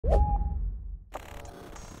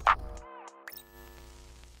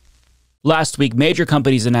Last week, major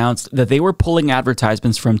companies announced that they were pulling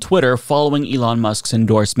advertisements from Twitter following Elon Musk's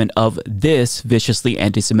endorsement of this viciously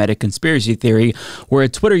anti-Semitic conspiracy theory, where a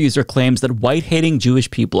Twitter user claims that white-hating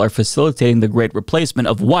Jewish people are facilitating the great replacement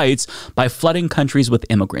of whites by flooding countries with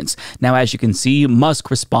immigrants. Now, as you can see,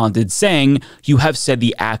 Musk responded saying, "You have said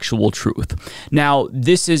the actual truth." Now,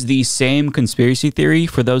 this is the same conspiracy theory,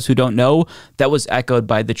 for those who don't know, that was echoed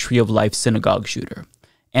by the Tree of Life synagogue shooter.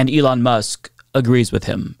 And Elon Musk agrees with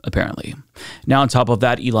him, apparently. Now, on top of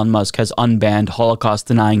that, Elon Musk has unbanned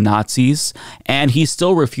Holocaust-denying Nazis, and he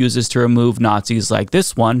still refuses to remove Nazis like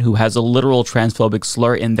this one, who has a literal transphobic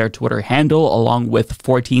slur in their Twitter handle, along with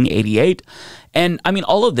 1488. And, I mean,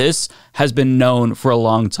 all of this has been known for a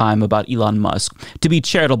long time about Elon Musk. To be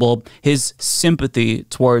charitable, his sympathy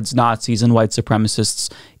towards Nazis and white supremacists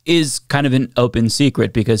is kind of an open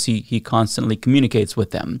secret because he constantly communicates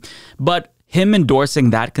with them. But him endorsing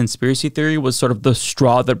that conspiracy theory was sort of the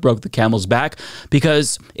straw that broke the camel's back,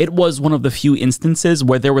 because it was one of the few instances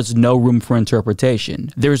where there was no room for interpretation.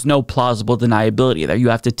 There's no plausible deniability there. You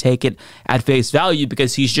have to take it at face value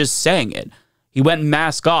because he's just saying it. He went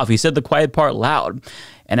mask off. He said the quiet part loud.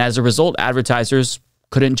 And as a result, advertisers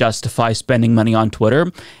couldn't justify spending money on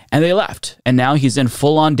Twitter, and they left. And now he's in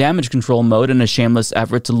full-on damage control mode in a shameless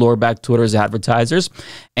effort to lure back Twitter's advertisers.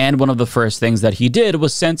 And one of the first things that he did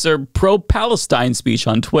was censor pro-Palestine speech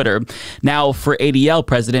on Twitter. Now, for ADL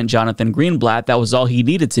President Jonathan Greenblatt, that was all he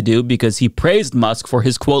needed to do, because he praised Musk for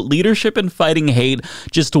his, quote, leadership in fighting hate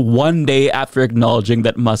just one day after acknowledging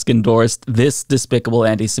that Musk endorsed this despicable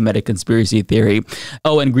anti-Semitic conspiracy theory.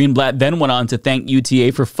 Oh, and Greenblatt then went on to thank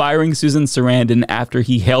UTA for firing Susan Sarandon after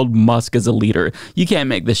he hailed Musk as a leader. You can't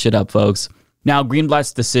make this shit up, folks. Now,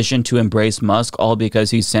 Greenblatt's decision to embrace Musk, all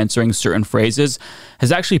because he's censoring certain phrases,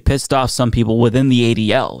 has actually pissed off some people within the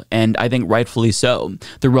ADL, and I think rightfully so.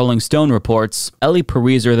 The Rolling Stone reports, Eli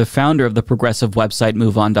Pariser, the founder of the progressive website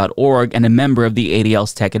MoveOn.org and a member of the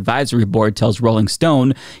ADL's tech advisory board, tells Rolling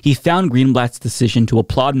Stone he found Greenblatt's decision to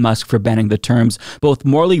applaud Musk for banning the terms both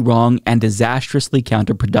morally wrong and disastrously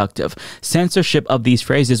counterproductive. Censorship of these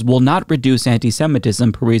phrases will not reduce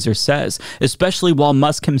anti-Semitism, Pariser says, especially while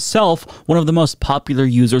Musk himself, one of the most popular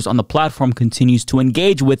users on the platform, continues to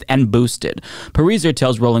engage with and boost it. Pariser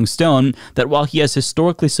tells Rolling Stone that while he has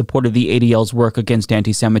historically supported the ADL's work against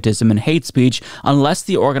anti-Semitism and hate speech, unless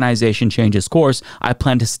the organization changes course, I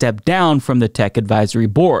plan to step down from the tech advisory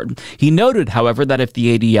board. He noted, however, that if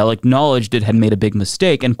the ADL acknowledged it had made a big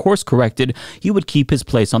mistake and course corrected, he would keep his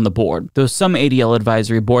place on the board. Though some ADL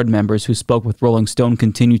advisory board members who spoke with Rolling Stone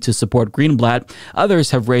continue to support Greenblatt,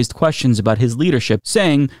 others have raised questions about his leadership,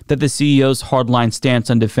 saying that the CEO's hardline stance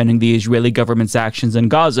on defending the Israeli government's actions in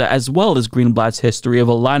Gaza, as well as Greenblatt's history of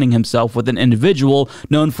aligning himself with an individual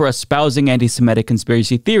known for espousing anti-Semitic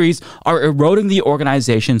conspiracy theories, are eroding the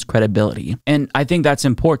organization's credibility. And I think that's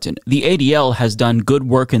important. The ADL has done good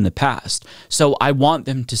work in the past, so I want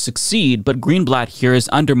them to succeed, but Greenblatt here is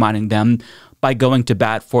undermining them by going to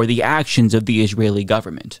bat for the actions of the Israeli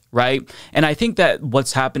government, right? And I think that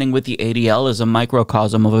what's happening with the ADL is a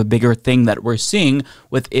microcosm of a bigger thing that we're seeing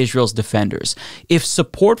with Israel's defenders. If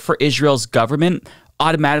support for Israel's government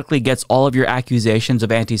automatically gets all of your accusations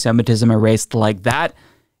of anti-Semitism erased like that,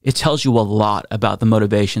 it tells you a lot about the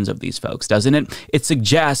motivations of these folks, doesn't it? It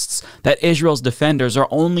suggests that Israel's defenders are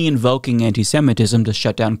only invoking anti-Semitism to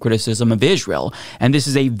shut down criticism of Israel. And this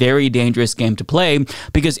is a very dangerous game to play,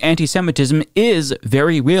 because anti-Semitism is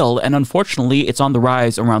very real, and unfortunately it's on the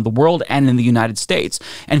rise around the world and in the United States.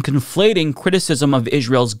 And conflating criticism of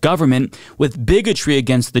Israel's government with bigotry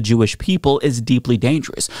against the Jewish people is deeply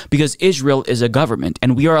dangerous, because Israel is a government,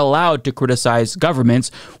 and we are allowed to criticize governments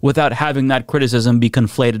without having that criticism be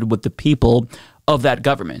conflated with the people of that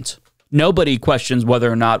government. Nobody questions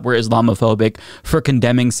whether or not we're Islamophobic for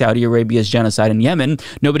condemning Saudi Arabia's genocide in Yemen.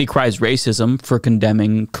 Nobody cries racism for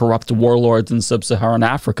condemning corrupt warlords in sub-Saharan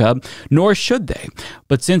Africa, nor should they.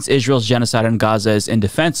 But since Israel's genocide in Gaza is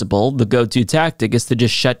indefensible, the go-to tactic is to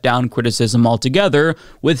just shut down criticism altogether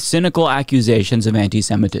with cynical accusations of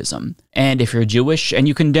anti-Semitism. And if you're Jewish and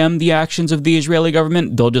you condemn the actions of the Israeli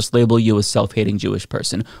government, they'll just label you a self-hating Jewish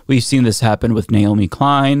person. We've seen this happen with Naomi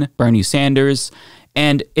Klein, Bernie Sanders,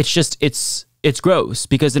 and it's gross,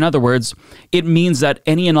 because in other words, it means that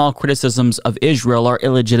any and all criticisms of Israel are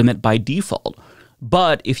illegitimate by default.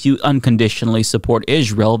 But if you unconditionally support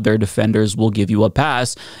Israel, their defenders will give you a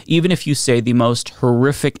pass, even if you say the most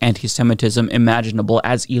horrific anti-Semitism imaginable,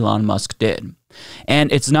 as Elon Musk did.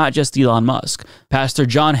 And it's not just Elon Musk. Pastor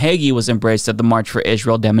John Hagee was embraced at the March for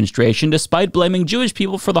Israel demonstration despite blaming Jewish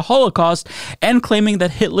people for the Holocaust and claiming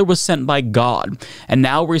that Hitler was sent by God. And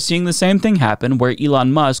now we're seeing the same thing happen where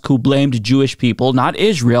Elon Musk, who blamed Jewish people, not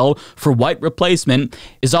Israel, for white replacement,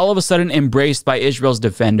 is all of a sudden embraced by Israel's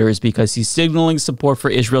defenders because he's signaling support for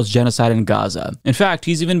Israel's genocide in Gaza. In fact,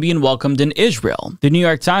 he's even being welcomed in Israel. The New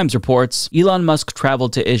York Times reports Elon Musk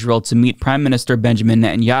traveled to Israel to meet Prime Minister Benjamin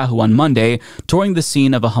Netanyahu on Monday, touring the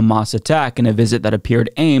scene of a Hamas attack in a visit that appeared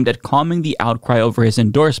aimed at calming the outcry over his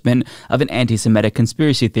endorsement of an anti-Semitic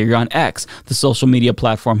conspiracy theory on X, the social media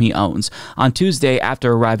platform he owns. On Tuesday,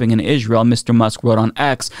 after arriving in Israel, Mr. Musk wrote on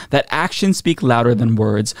X that actions speak louder than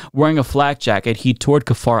words. Wearing a flak jacket, he toured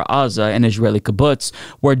Kfar Aza, an Israeli kibbutz,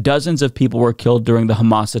 where dozens of people were killed during the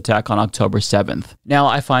Hamas attack on October 7th. Now,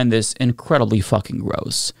 I find this incredibly fucking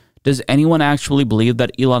gross. Does anyone actually believe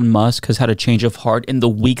that Elon Musk has had a change of heart in the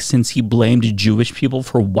week since he blamed Jewish people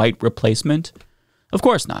for white replacement? Of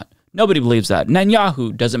course not. Nobody believes that.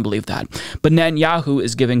 Netanyahu doesn't believe that. But Netanyahu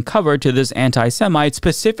is giving cover to this anti-Semite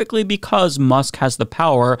specifically because Musk has the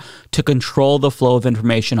power to control the flow of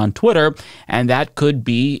information on Twitter, and that could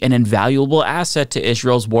be an invaluable asset to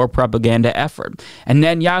Israel's war propaganda effort. And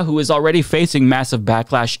Netanyahu is already facing massive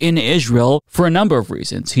backlash in Israel for a number of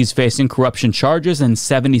reasons. He's facing corruption charges, and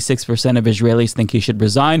 76% of Israelis think he should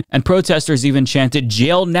resign, and protesters even chanted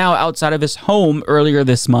 "jail now" outside of his home earlier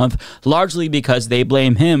this month, largely because they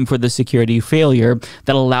blame him for the security failure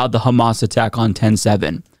that allowed the Hamas attack on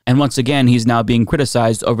 10/7. And once again, he's now being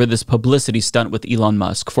criticized over this publicity stunt with Elon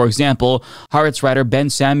Musk. For example, Haaretz writer Ben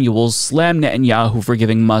Samuels slammed Netanyahu for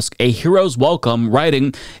giving Musk a hero's welcome,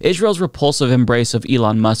 writing, "Israel's repulsive embrace of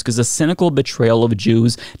Elon Musk is a cynical betrayal of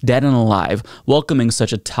Jews, dead and alive. Welcoming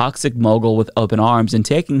such a toxic mogul with open arms and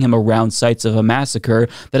taking him around sites of a massacre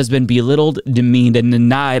that has been belittled, demeaned, and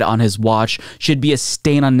denied on his watch should be a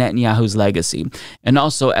stain on Netanyahu's legacy." And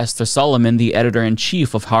also, Esther Solomon, the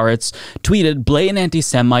editor-in-chief of Haaretz, tweeted, "Blatant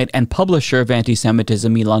anti-Semite and publisher of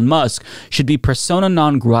anti-Semitism Elon Musk should be persona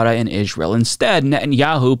non grata in Israel. Instead,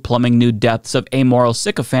 Netanyahu, plumbing new depths of amoral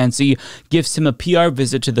sycophancy, gives him a PR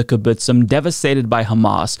visit to the kibbutzim devastated by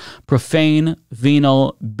Hamas. Profane,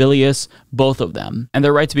 venal, bilious, both of them. And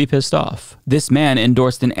they're right to be pissed off. This man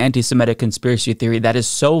endorsed an anti-Semitic conspiracy theory that is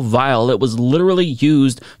so vile it was literally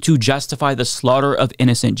used to justify the slaughter of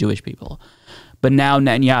innocent Jewish people. But now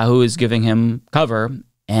Netanyahu is giving him cover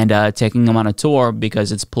and taking him on a tour because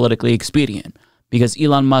it's politically expedient, because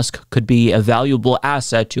Elon Musk could be a valuable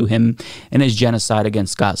asset to him in his genocide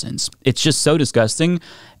against Gazans. It's just so disgusting,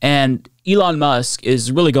 and Elon Musk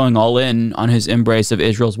is really going all in on his embrace of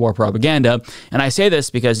Israel's war propaganda, and I say this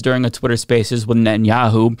because during a Twitter Spaces with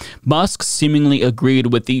Netanyahu, Musk seemingly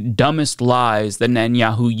agreed with the dumbest lies that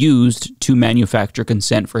Netanyahu used to manufacture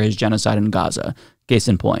consent for his genocide in Gaza. Case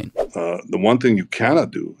in point. The one thing you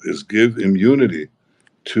cannot do is give immunity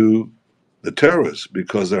to the terrorists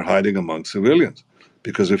because they're hiding among civilians.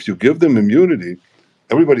 Because if you give them immunity,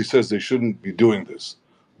 everybody says they shouldn't be doing this.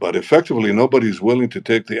 But effectively, nobody's willing to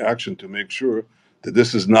take the action to make sure that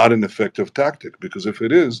this is not an effective tactic. Because if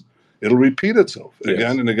it is, it'll repeat itself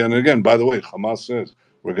again and again and again. By the way, Hamas says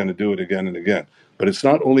we're going to do it again and again. But it's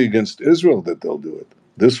not only against Israel that they'll do it.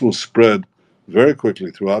 This will spread very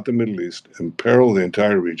quickly throughout the Middle East, imperil the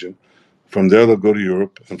entire region. From there, they'll go to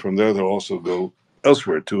Europe, and from there, they'll also go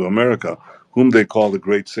elsewhere to America, whom they call the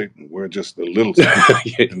Great Satan. We're just the little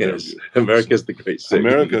Satan. Yes, America is the Great Satan.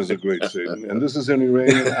 America is the Great Satan, and this is an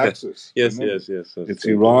Iranian axis. Yes. It's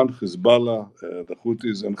Iran, Hezbollah, the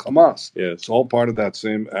Houthis, and Hamas. Yes. It's all part of that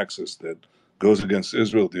same axis that goes against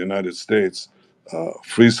Israel, the United States,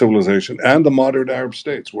 free civilization, and the moderate Arab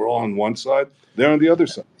states. We're all on one side, they're on the other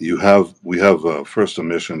side. We have first a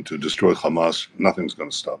mission to destroy Hamas. Nothing's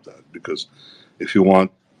going to stop that, because if you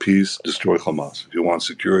want peace, destroy Hamas. If you want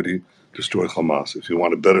security, destroy Hamas. If you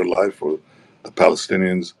want a better life for the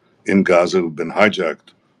Palestinians in Gaza who've been hijacked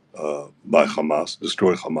by Hamas,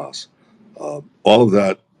 destroy Hamas. All of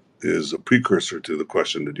that is a precursor to the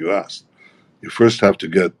question that you asked. You first have to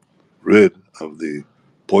get rid of the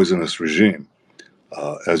poisonous regime,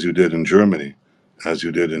 as you did in Germany, as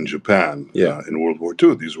you did in Japan in World War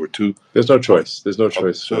II. These were two... There's no choice. There's no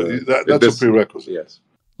choice. So that's a prerequisite. Yes.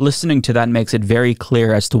 Listening to that makes it very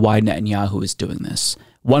clear as to why Netanyahu is doing this.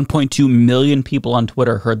 1.2 million people on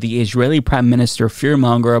Twitter heard the Israeli Prime Minister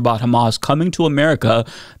fearmonger about Hamas coming to America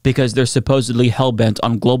because they're supposedly hell-bent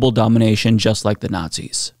on global domination just like the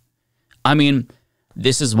Nazis. I mean,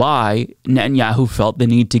 this is why Netanyahu felt the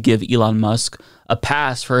need to give Elon Musk a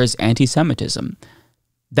pass for his anti-Semitism.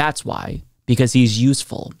 That's why, because he's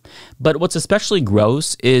useful. But what's especially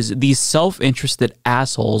gross is these self-interested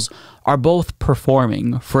assholes are both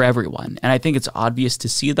performing for everyone. And I think it's obvious to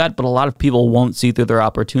see that, but a lot of people won't see through their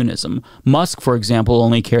opportunism. Musk, for example,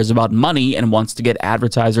 only cares about money and wants to get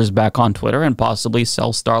advertisers back on Twitter and possibly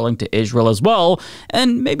sell Starlink to Israel as well,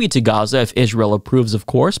 and maybe to Gaza if Israel approves, of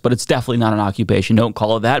course, but it's definitely not an occupation. Don't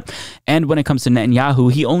call it that. And when it comes to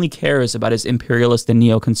Netanyahu, he only cares about his imperialist and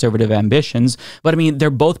neoconservative ambitions. But I mean, they're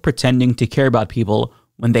both pretending to care about people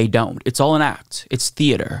when they don't. It's all an act. It's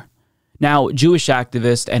theater. Now, Jewish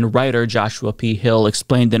activist and writer Joshua P. Hill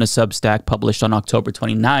explained in a Substack published on October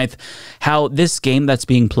 29th how this game that's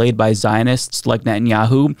being played by Zionists like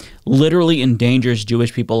Netanyahu literally endangers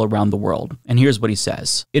Jewish people around the world. And here's what he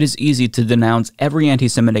says. It is easy to denounce every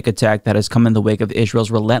anti-Semitic attack that has come in the wake of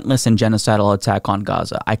Israel's relentless and genocidal attack on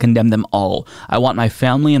Gaza. I condemn them all. I want my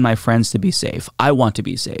family and my friends to be safe. I want to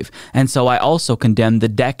be safe. And so I also condemn the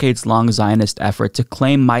decades-long Zionist effort to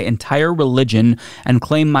claim my entire religion and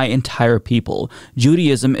claim my entire people.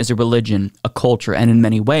 Judaism is a religion, a culture, and in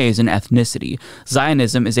many ways an ethnicity.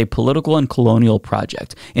 Zionism is a political and colonial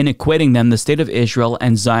project. In equating them, the state of Israel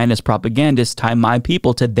and Zionist propagandists tie my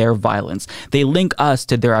people to their violence. They link us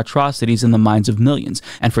to their atrocities in the minds of millions.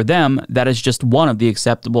 And for them, that is just one of the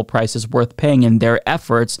acceptable prices worth paying in their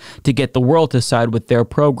efforts to get the world to side with their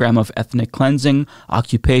program of ethnic cleansing,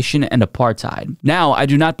 occupation, and apartheid. Now, I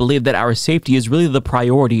do not believe that our safety is really the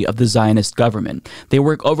priority of the Zionist government. They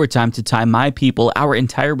work overtime to tie my people, our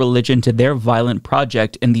entire religion, to their violent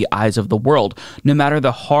project in the eyes of the world, no matter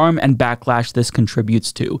the harm and backlash this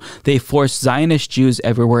contributes to. They force Zionist Jews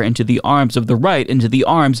everywhere into the arms of the right, into the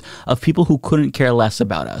arms of people who couldn't care less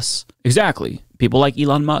about us. Exactly. People like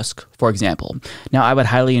Elon Musk, for example. Now, I would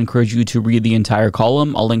highly encourage you to read the entire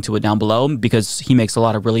column. I'll link to it down below because he makes a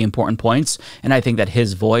lot of really important points, and I think that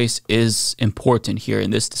his voice is important here in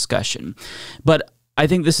this discussion. But I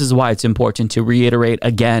think this is why it's important to reiterate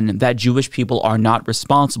again that Jewish people are not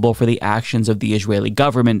responsible for the actions of the Israeli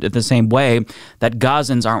government in the same way that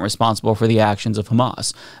Gazans aren't responsible for the actions of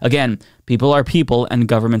Hamas. Again, people are people and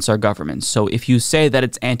governments are governments. So if you say that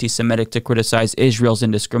it's anti-Semitic to criticize Israel's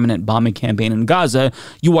indiscriminate bombing campaign in Gaza,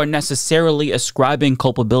 you are necessarily ascribing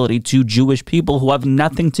culpability to Jewish people who have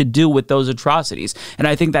nothing to do with those atrocities. And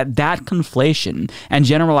I think that that conflation and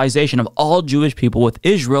generalization of all Jewish people with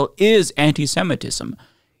Israel is anti-Semitism.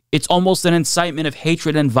 It's almost an incitement of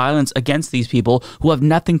hatred and violence against these people who have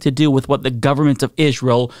nothing to do with what the government of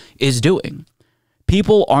Israel is doing.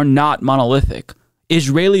 People are not monolithic.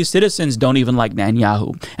 Israeli citizens don't even like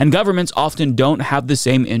Netanyahu, and governments often don't have the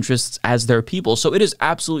same interests as their people. So it is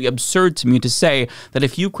absolutely absurd to me to say that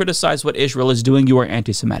if you criticize what Israel is doing, you are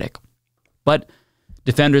anti-Semitic. But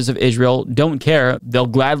defenders of Israel don't care. They'll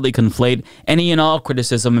gladly conflate any and all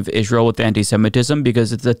criticism of Israel with anti-Semitism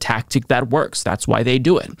because it's a tactic that works. That's why they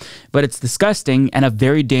do it. But it's disgusting and a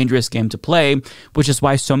very dangerous game to play, which is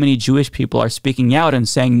why so many Jewish people are speaking out and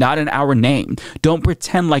saying, not in our name. Don't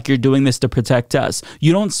pretend like you're doing this to protect us.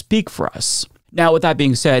 You don't speak for us. Now, with that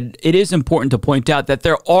being said, it is important to point out that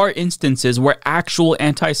there are instances where actual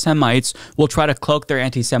anti-Semites will try to cloak their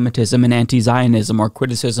anti-Semitism and anti-Zionism or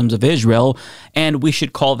criticisms of Israel, and we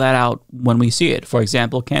should call that out when we see it. For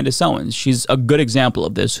example, Candace Owens, she's a good example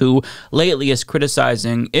of this, who lately is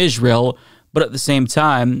criticizing Israel, but at the same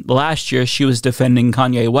time, last year she was defending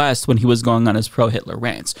Kanye West when he was going on his pro-Hitler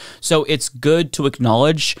rants. So it's good to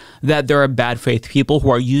acknowledge that there are bad faith people who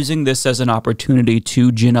are using this as an opportunity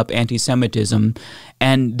to gin up anti-Semitism,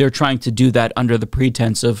 and they're trying to do that under the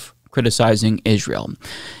pretense of criticizing Israel.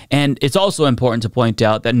 And it's also important to point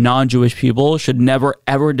out that non-Jewish people should never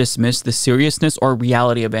ever dismiss the seriousness or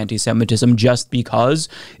reality of anti-Semitism just because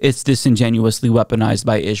it's disingenuously weaponized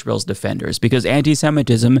by Israel's defenders. Because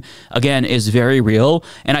anti-Semitism, again, is very real,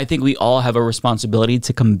 and I think we all have a responsibility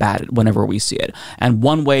to combat it whenever we see it. And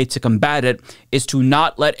one way to combat it is to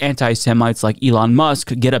not let anti-Semites like Elon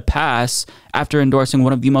Musk get a pass after endorsing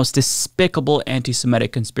one of the most despicable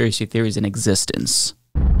anti-Semitic conspiracy theories in existence.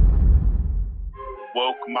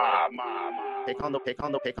 Woke mob.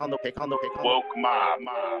 Woke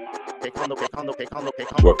mob.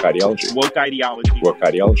 Woke ideology. Woke ideology. Woke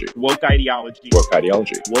ideology. Woke ideology. Woke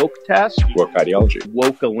ideology. Woke test. Woke ideology.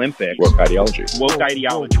 Woke Olympics. Woke ideology. Woke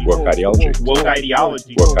ideology. Woke ideology. Woke ideology.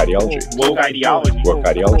 Woke ideology. Woke ideology. Woke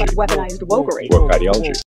ideology. Weaponized wokery. Woke ideology.